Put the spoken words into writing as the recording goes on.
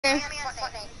Okay.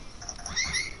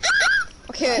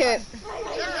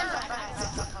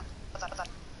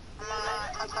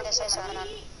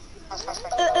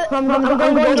 I'm going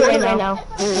to right now.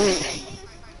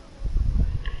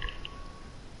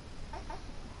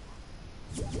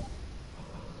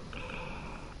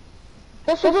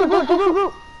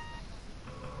 Go.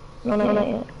 No, not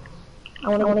yet. I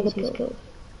wanna get these kills.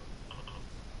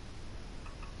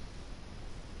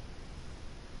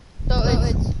 So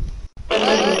it's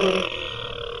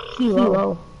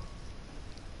Kilo.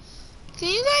 Can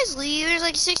you guys leave? There's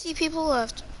like 60 people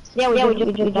left. Yeah, we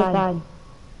just died.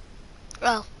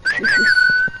 Oh.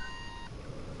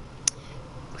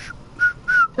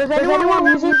 Does anyone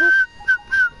use it?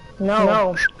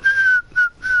 No.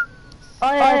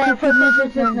 Oh yeah, for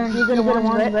music you're gonna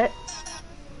want it.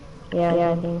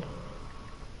 Yeah, I think.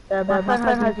 My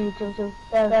friend has YouTube too.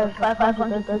 There's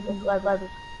 500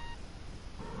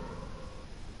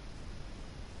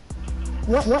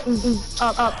 What is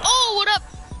up? Oh, what up,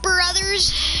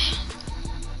 brothers?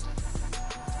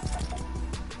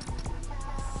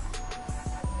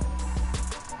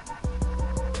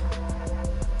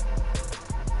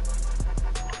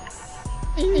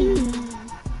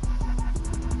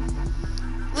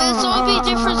 Let's all be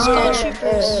different skull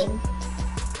troopers.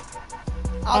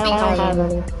 I'll be.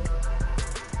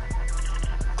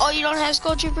 Oh, you don't have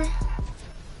skull trooper?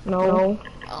 No.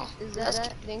 Oh, is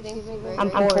that I'm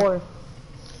poor.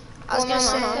 I was gonna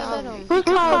say. Who's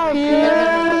my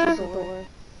here?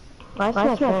 Why's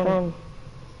my friend?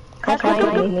 That's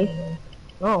me.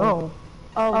 No.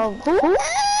 Oh. Who?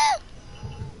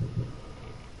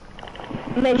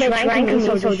 Make Ryan can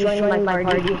also join my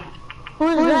party.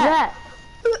 Who's that?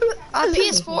 On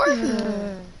PS4?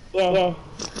 Yeah.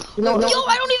 Yo,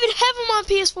 I don't even have him on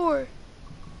PS4.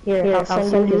 Here, I'll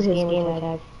send you his game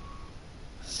tag.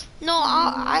 No,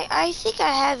 I think I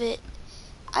have it.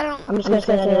 I don't. I'm just gonna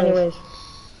send it anyways.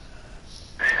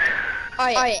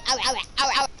 Alright.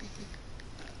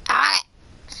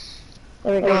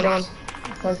 There we go, John.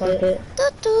 Sent it.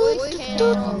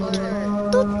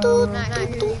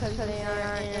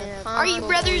 Are you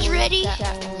brothers ready?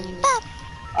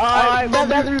 Alright,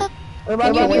 brothers.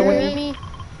 Can you hear me?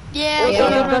 Yeah.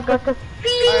 Let's go.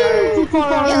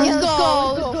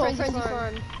 Frenzy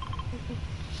farm.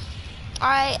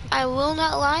 Alright, I will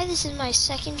not lie. This is my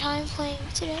second time playing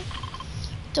today.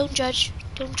 Don't judge.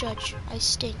 I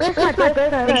stink. Make sure you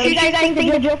guys think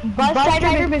to just bus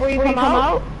driver before you come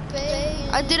out.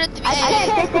 I did it. I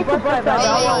take the bus driver.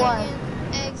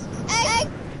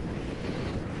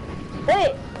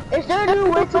 Wait, is there a new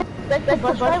way to take the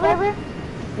bus driver?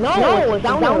 No, it's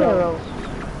down the road.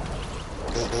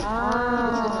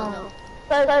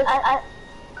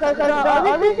 Cause the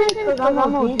other thing is I'm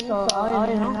on so I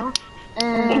don't know.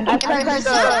 And I press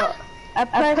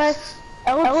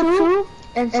L2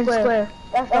 and square.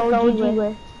 That's the OG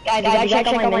way. Guys, check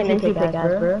out my Ninja guys,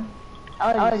 bro.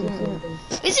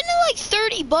 Isn't it like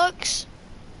 $30?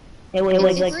 It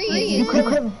was like you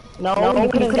could no, you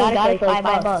could have got it for like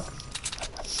 $5.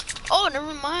 Oh,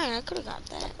 never mind. I could have got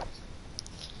that.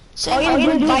 So you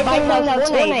can buy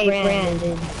Fortnite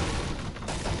branded.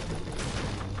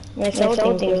 Like so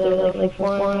things like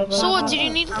 $4. So what? Did you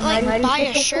need to like buy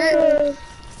a shirt?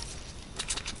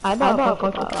 I bought a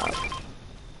Funko Pop.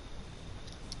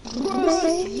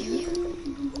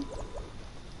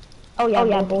 Oh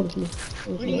yeah, bulky.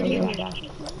 Ew,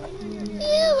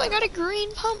 I got a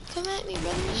green pump. Come at me,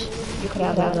 brothers. You could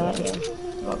have that, yeah.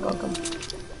 Welcome.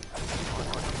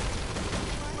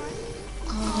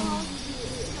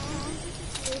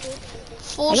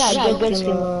 Full shield.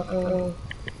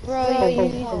 Bro, you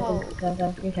need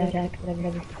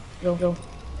Go.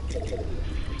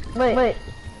 Wait.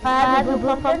 I have a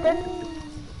blue pump something?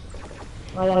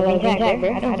 I got a green tag, bro.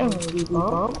 I don't need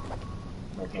pump.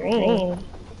 What's green?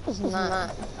 It's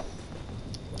not.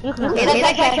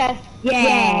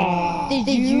 Yeah! Did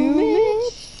you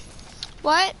miss?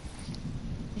 What?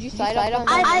 Did you sight up on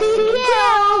I see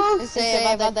kills!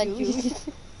 Say about that juice.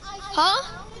 Huh?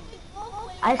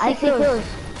 I see kills.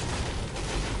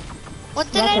 What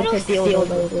did I do?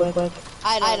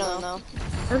 I don't know.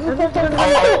 Let's go.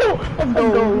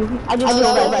 I just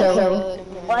know that.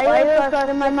 Why are you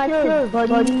starting my kills,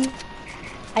 buddy?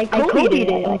 I coded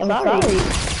it. I'm sorry.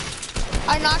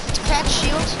 I knocked Cat's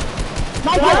shield.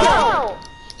 My God!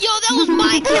 Yo, that was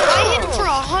my kill. I hit him for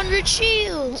 100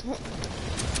 shields.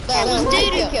 That was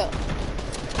Diddy. kill.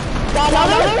 Got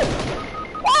another?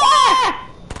 Ah!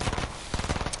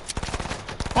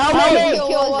 How many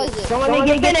kill was it? Someone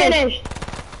get finished.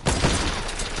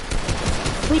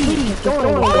 Please, don't.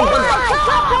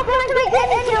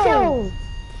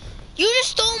 You just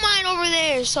stole mine over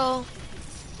there, so.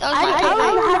 That was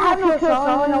I have no kill, so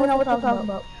I don't know what to talk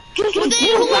about. Well, then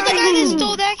who was the guy that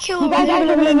stole that kill? You guys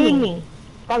are gonna need me.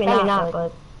 Probably not,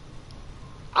 but...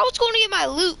 I was going to get my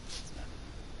loot.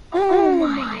 Oh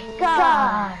my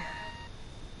god.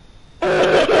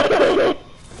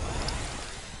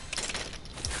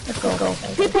 Let's go.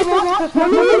 People want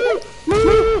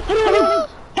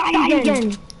Die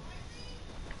again.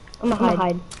 I'm gonna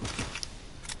hide.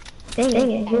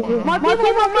 Dang it. More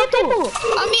people.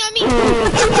 On me.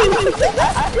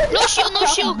 No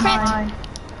shield, cracked.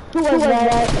 Who was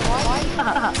that?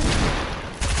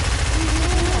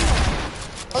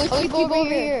 Oh, there's people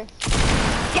over here.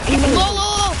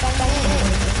 Low.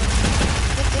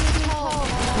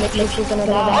 Make sure gonna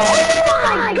die. Oh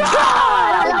my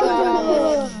god!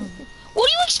 What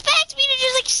do you expect me to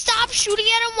just like stop shooting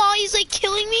at him while he's like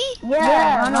killing me?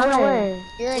 Yeah, no way.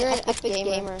 You're an epic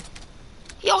gamer.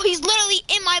 Yo, he's literally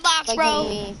in my box, Like bro.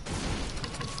 me.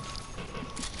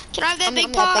 Can I have that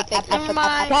big pot? Never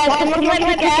mind. Guys, can you like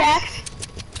my pickaxe?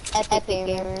 Epic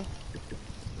gamer.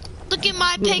 Look at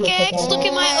my pickaxe. Look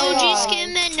at my OG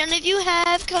skin that none of you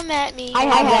have. Come at me. I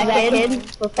have that kid.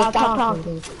 Stop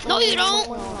talking. No, you don't.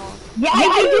 Yeah,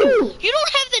 I do. You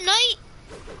don't have the night.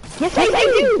 Yes, I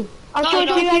do. I'll show you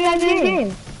guys this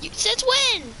game. Since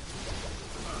when?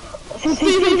 Since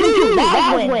season 2.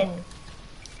 That's when.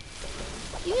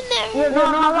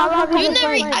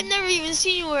 I've never even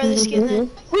seen you wear this skin then.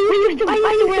 I used to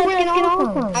wear this skin all the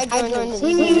time. I joined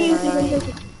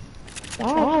the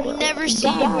I've never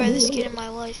seen you wear this skin in my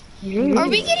life. Are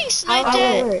we getting sniped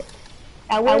at?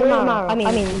 I will tomorrow. I mean,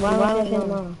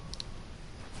 tomorrow.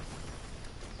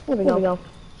 Here we go. Yo,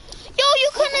 you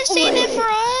couldn't have saved it for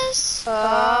us.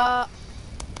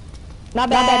 Not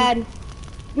bad.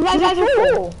 You guys are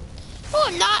full. Oh,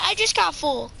 I'm not. I just got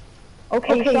full.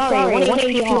 Okay, sorry. 1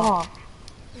 HP off.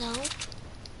 No.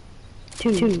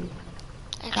 2.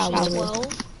 Actually, 12.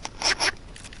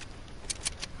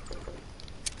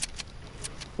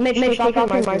 Make sure you take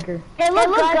off your marker. Hey,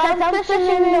 look guys, I'm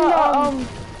fishing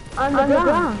on the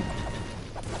ground.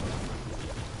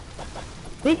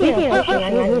 Speaking of fishing, I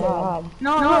need a rod.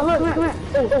 No, look,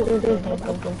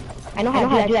 come here. I know how to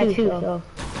do that too, so.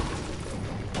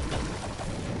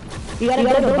 You gotta go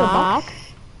to the box.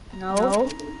 No.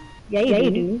 Yeah, you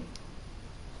do.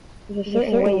 There's a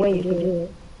certain way you can do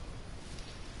it.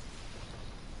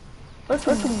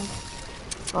 Listen.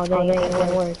 Oh, dang, it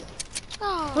won't work.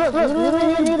 Look,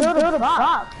 you need to build a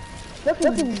box. Look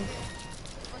at me.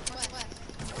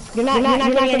 You're not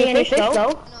getting any fish,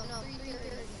 though?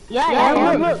 Yeah,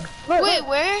 look. Wait,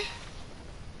 where?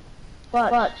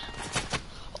 What?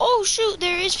 Oh, shoot,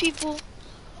 there is people.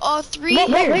 3.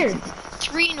 Where?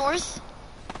 3 north.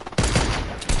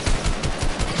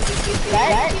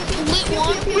 That? Lit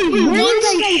 1.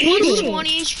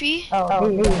 20 HP. Oh,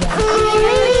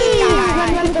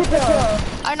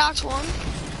 I knocked 1.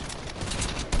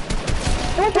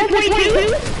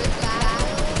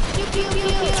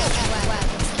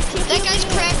 That guy's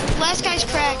cracked. Last guy's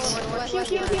cracked.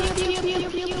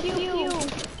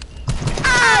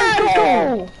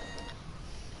 Oh!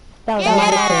 That was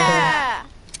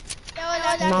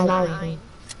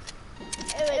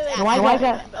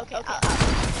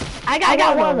I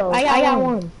got one though. I got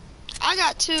one. I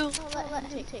got 2.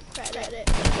 Let me take credit.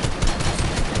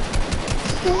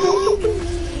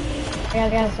 I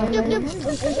got something.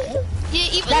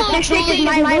 Yeah, even That though fish stick is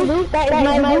my loot. That is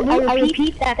my loot. I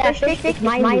repeat, that fish stick is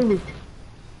my loot.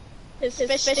 His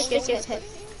fish stick is his.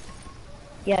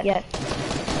 Yes.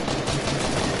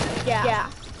 Yeah.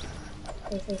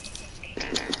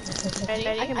 Ready?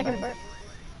 I can burn.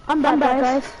 I'm done,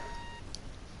 guys.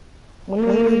 When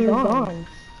were you gone?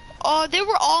 They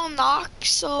were all knocked,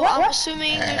 so I'm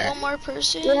assuming there's one more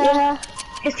person. Yeah.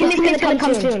 His team is gonna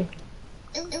come soon.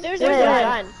 There's a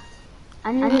gun.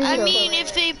 I mean,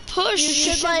 if they push, You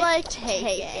should like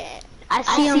take it. I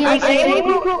see him.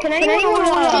 Can anyone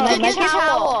Get the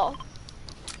towel.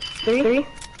 3?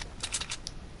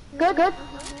 Good.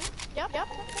 Yep.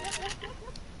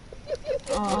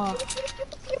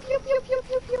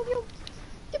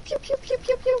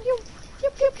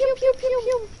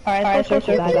 Alright, so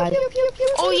bad.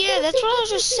 Oh yeah, that's what I was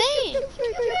just saying.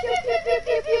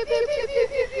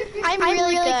 I'm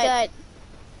really good.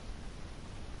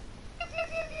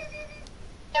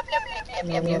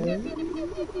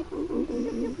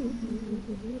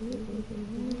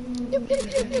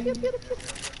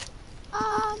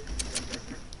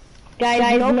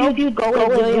 Guys, you know if you go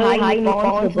really high, you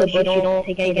fall into the bush, you don't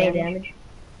take any damage.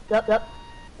 Yep.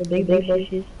 The big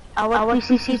bushes. I want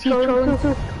CC trolling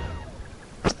too.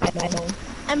 I don't.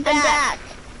 I'm back.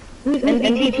 Who's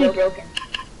MVP broken?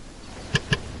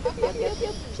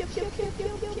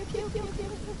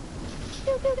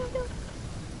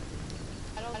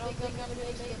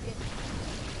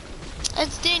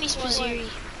 That's Danny's Missouri.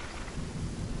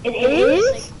 It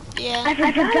is? Yeah. I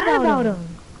forgot about him.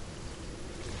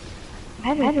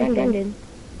 I haven't friended.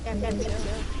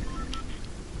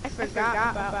 I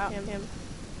forgot about him.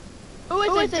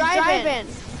 Oh, it's a drive-in.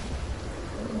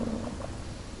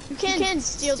 You can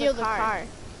steal the car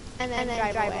and then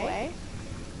drive away.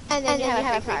 And then you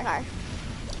have a free car.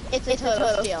 It's a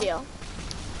total steal.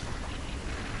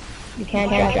 You can't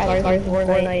drive cars in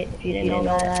Fortnite if you didn't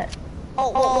know that.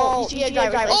 Oh, you should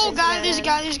drive. Oh god, there's a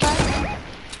guy.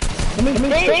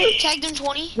 Tagged him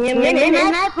 20. Please.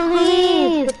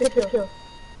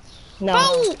 No.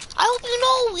 Bro, I hope you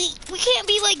know we can't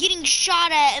be like getting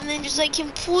shot at and then just like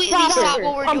completely stop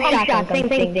what we're doing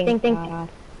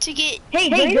to get. Hey,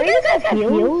 do you guys have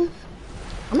heals?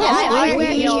 I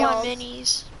wear heals.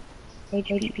 minis.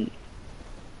 HP.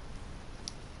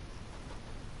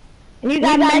 And you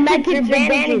got medic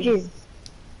advantages.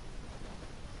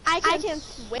 I can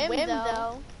swim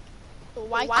though. So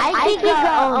why I think you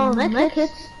got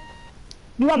medkits.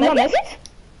 You want medkits?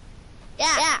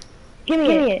 Yeah. Give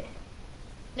me it.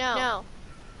 No.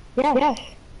 Yes.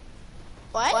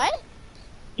 What?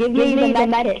 Give me the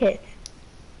medkit.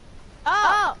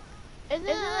 Oh. Isn't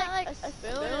it like a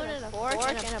spoon and a fork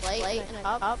and a plate and a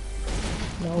cup?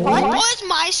 No. What's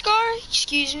my scar?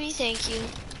 Excuse me, thank you.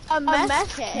 A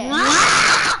mess kit.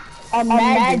 A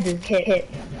med kit.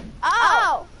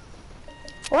 Oh.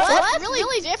 What? Well, that's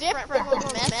really different from a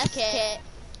mess kit.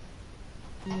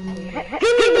 Give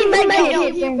me the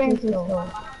med kit.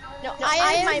 No, I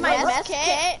have my mess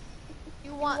kit.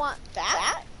 You want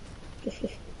that? They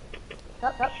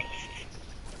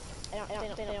don't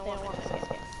want mess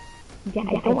kit. Yeah, I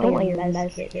don't want your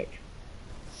med kit.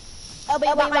 Oh, but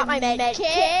you want my med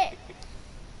kit?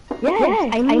 Yes,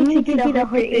 I need to get a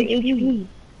heart HP.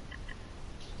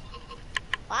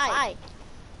 Why?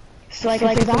 So I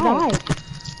can survive.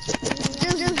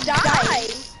 Just die.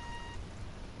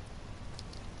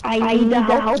 I need to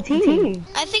help team.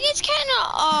 I think it's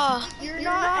kinda You're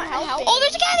not helping. oh,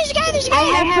 there's a guy.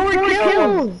 I have 4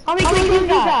 kills. How many kills you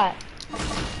got?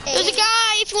 There's a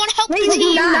guy. If you want to help No, the you do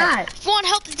team, not. if you want to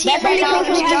help the team That's right now, how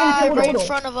there's a you have guy them right in total.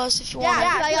 front of us. If you Yeah, want.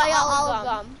 I got all of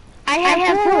them. I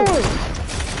have 4.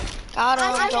 Got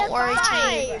him. I Don't worry,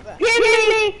 team. Give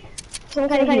me. Some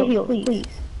kind of heal, please.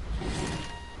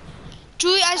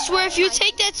 Julie, I swear, if you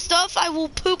take that stuff, I will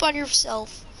poop on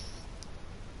yourself.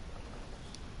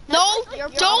 No,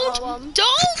 don't. No,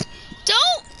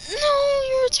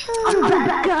 you're a turd.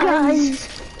 Guys.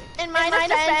 In my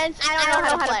defense, I don't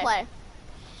know how to play.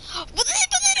 But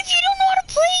then if you don't know how to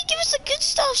play, give us the good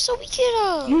stuff so we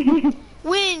can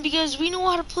win, because we know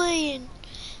how to play, and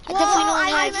I definitely know how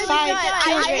to have 5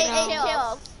 kills right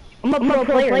now. I'm a pro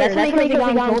player. That's how many kills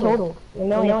we got in total.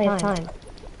 We only have time.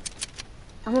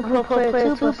 I'm a pro player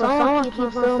too, but someone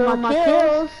keeps stealing my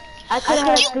kills. I could have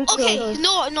had 2 okay, kills.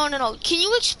 no. Can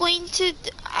you explain to,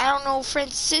 I don't know,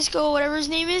 Francisco, whatever his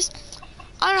name is,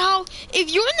 I don't know how, if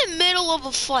you're in the middle of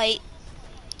a fight,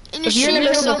 and you're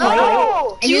shooting someone,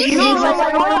 and you shoot someone,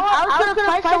 I was gonna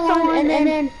fight someone, and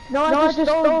then no one just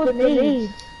stole the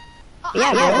grenades.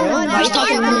 Yeah, you stole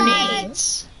your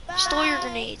grenades. Stole your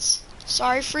grenades.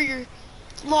 Sorry for your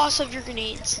loss of your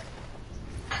grenades.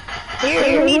 Here,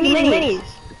 you need minis.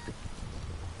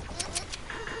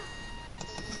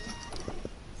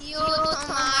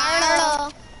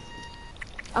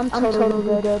 I'm totally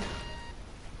good.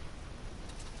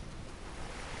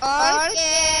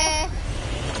 Okay.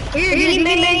 Here, you need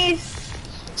minis.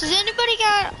 Does anybody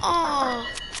got,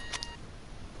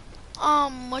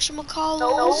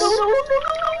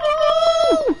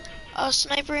 whatchamacallit?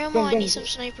 Sniper ammo? I need some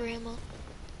sniper ammo.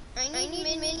 I need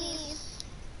minis.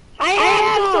 I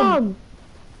have some.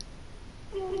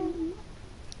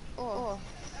 Oh.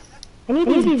 I need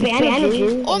these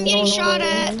bandages. Oh, I'm getting shot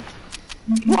at.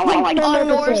 North.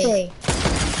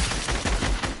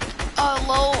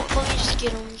 Low, let me just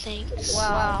get them, thanks.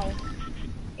 Wow.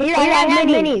 Here, I have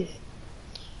minis.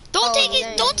 Don't take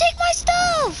it, don't take my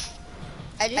stuff!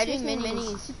 I just need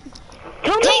minis.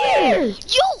 Come here.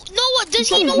 Yo, Noah, does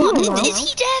he know, is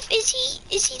he deaf? Is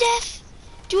he deaf?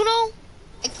 Do you know?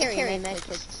 I carry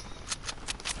medkits.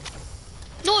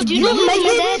 No, do you know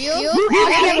he's deaf? You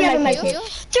have a medkit.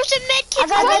 There's a medkit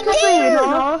right there!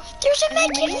 There's a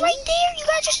medkit right there! You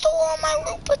guys just stole all my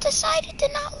loot but decided to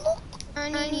not look. Oh,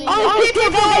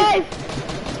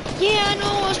 yeah, I know, I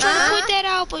was trying to point that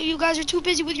out, but you guys are too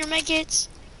busy with your medkits.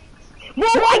 Whoa,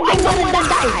 I'm gonna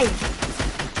die!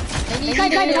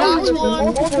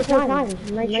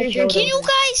 Can you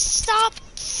guys stop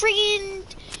friggin'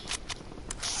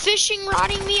 fishing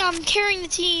rodding me. I'm carrying the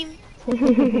team. How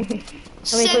many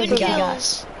 7 kills you got?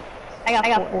 kills. I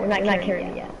got 4. Not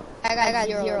carrying yet. I got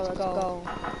 0. Let's go.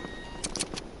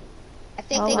 I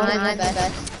think I'm the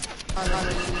best.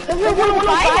 There's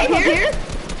 105 here.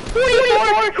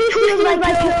 44. Who steals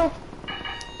my kill?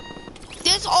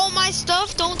 That's all my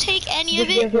stuff. Don't take any of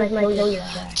it.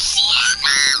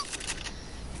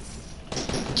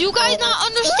 Do you guys not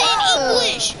understand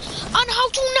English on how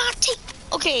to not take?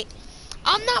 Okay,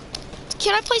 I'm not.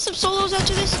 Can I play some solos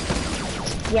after this?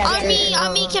 Yeah. I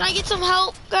mean, can I get some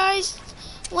help, guys?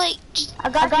 Like, I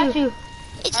got you.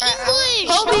 it's English.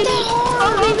 Oh, Not that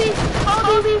hard.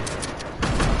 Oh, baby.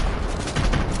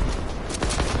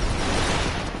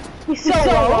 He's so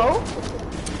low.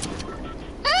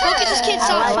 Focus this kid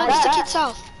south. Focus the kid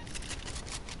south.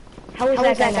 How is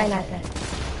that guy not dead?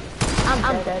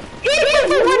 I'm dead. He's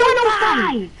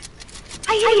 105! I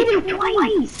hit him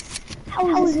twice!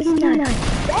 How is he not dead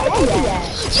yet?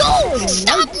 Yo,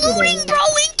 stop looting, bro,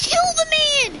 and kill the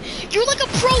man! You're like a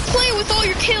pro player with all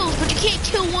your kills, but you can't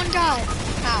kill one guy.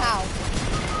 How?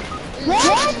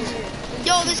 What?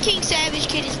 Yo, this King Savage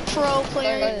kid is pro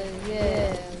player.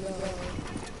 Yeah.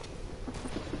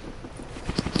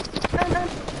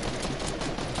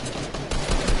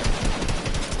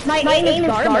 My aim is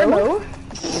Garbo.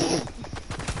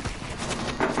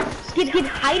 He's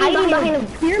hiding behind a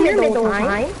pyramid the whole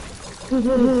time.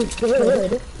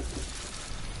 Good.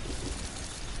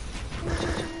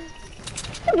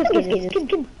 This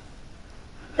kid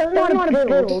doesn't know how to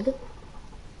build.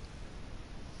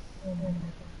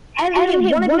 Hasn't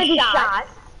hit one of his shots.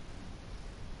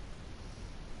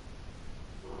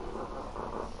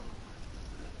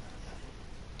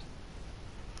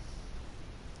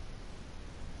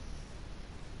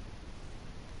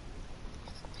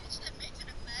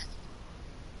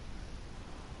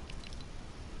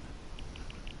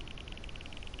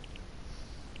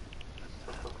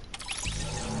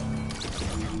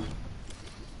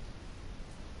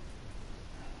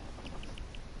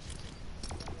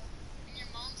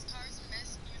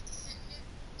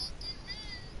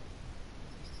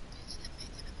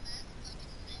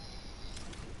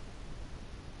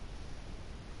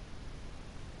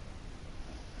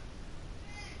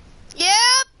 Yep.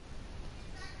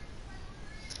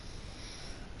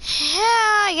 Yeah,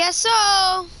 I guess so.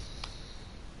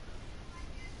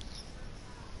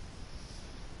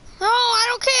 No, I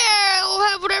don't care. We'll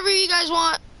have whatever you guys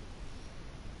want.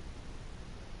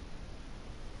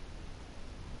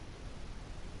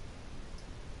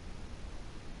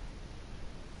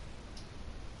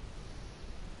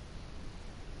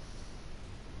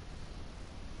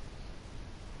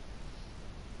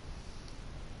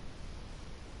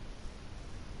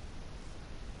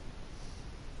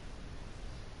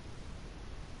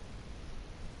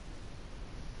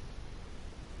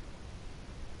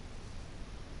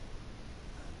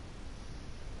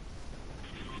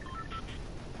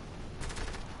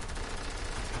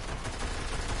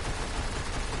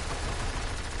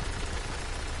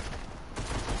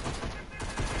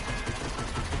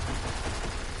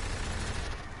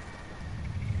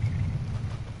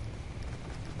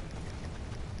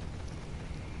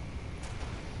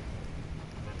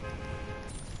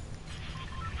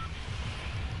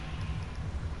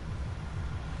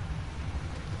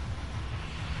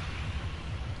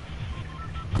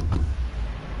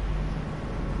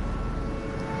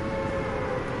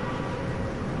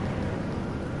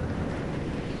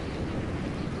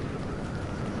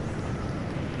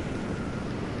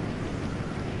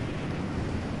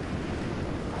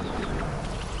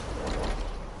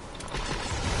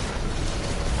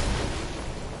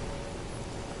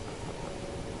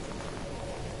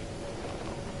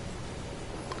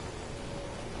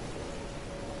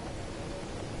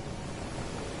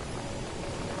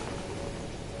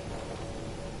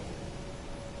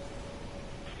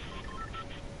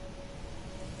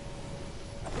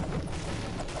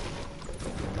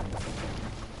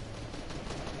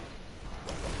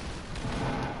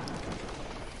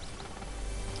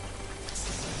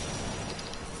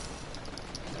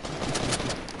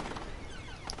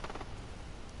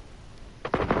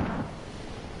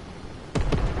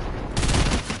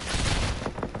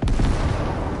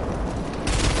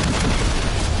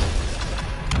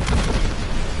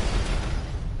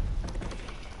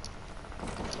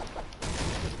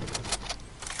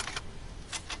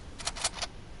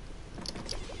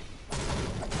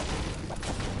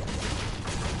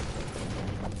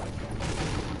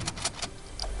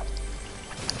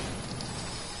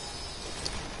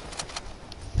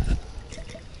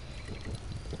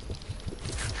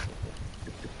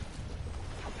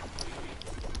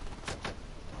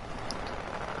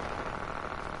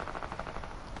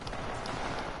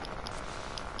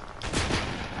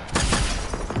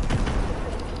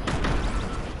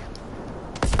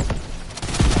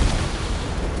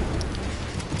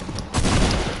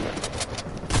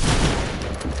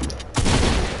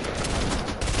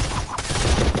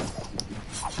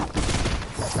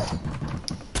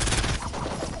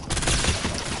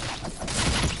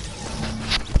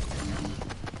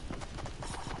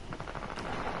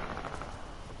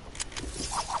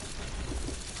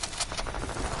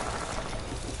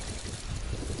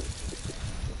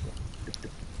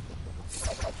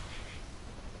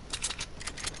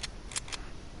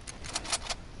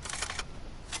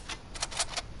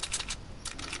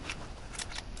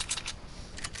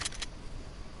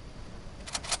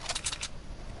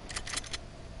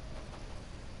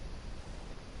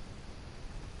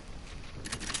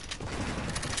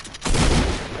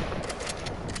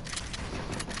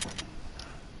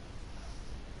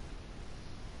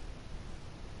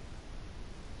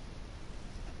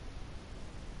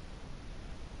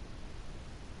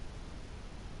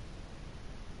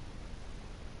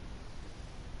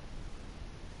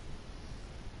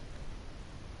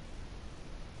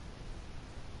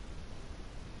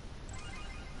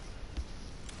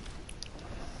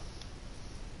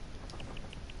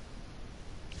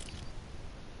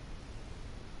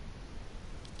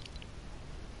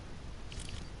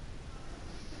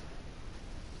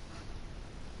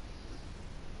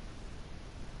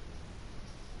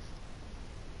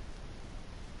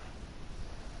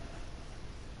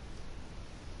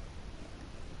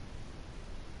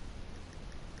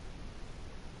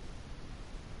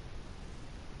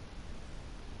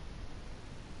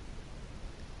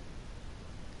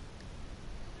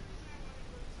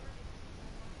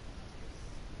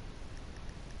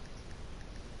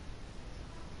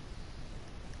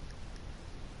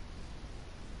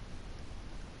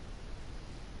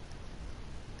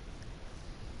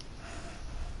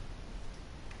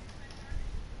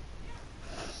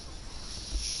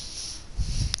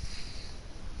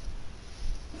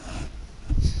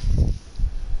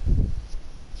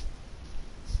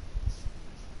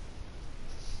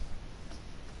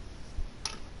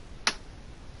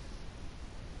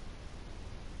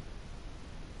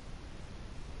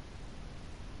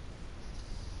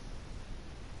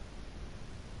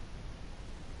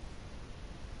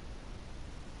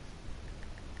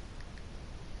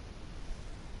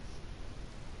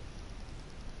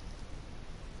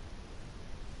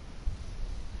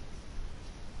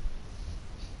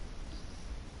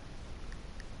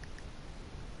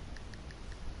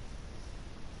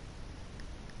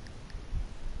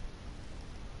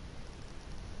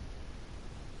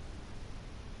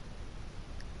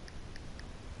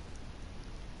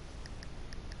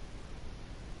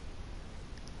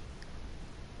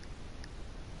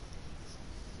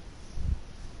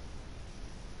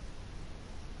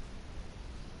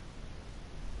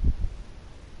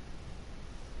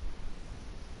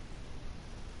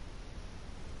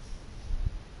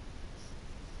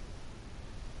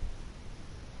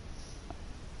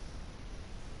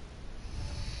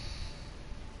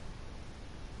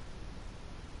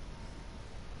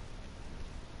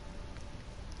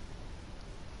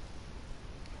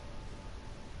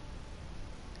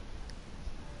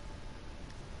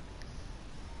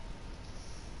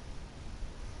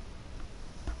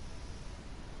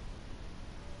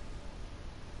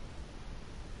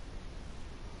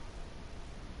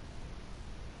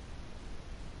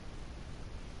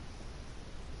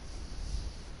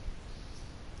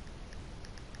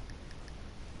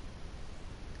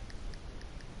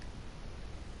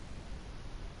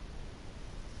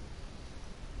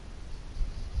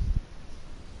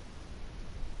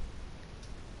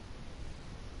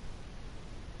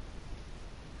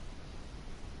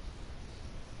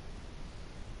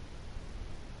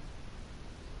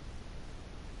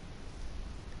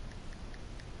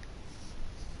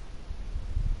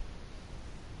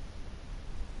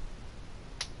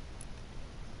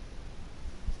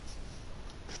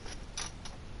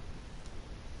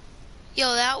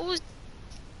 Yo, that was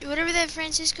whatever that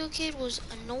Francisco kid was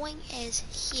annoying as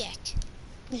heck.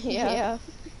 Yeah.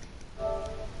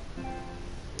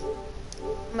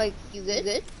 I'm like, you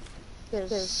good?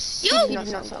 Because Yo, you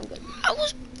do not sound good.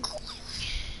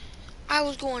 I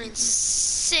was going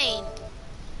insane.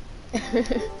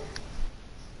 Can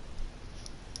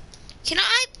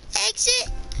I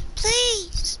exit,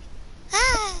 please?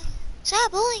 Ah,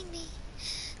 stop bullying me.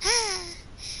 Ah,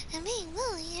 I'm being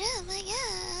bullied. Oh my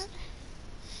god.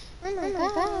 Oh my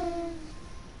god.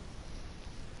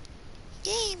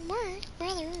 Game work,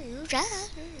 brother.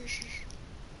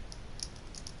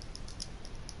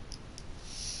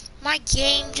 My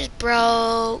game just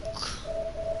broke.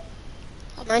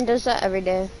 Mine does that every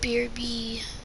day. BRB.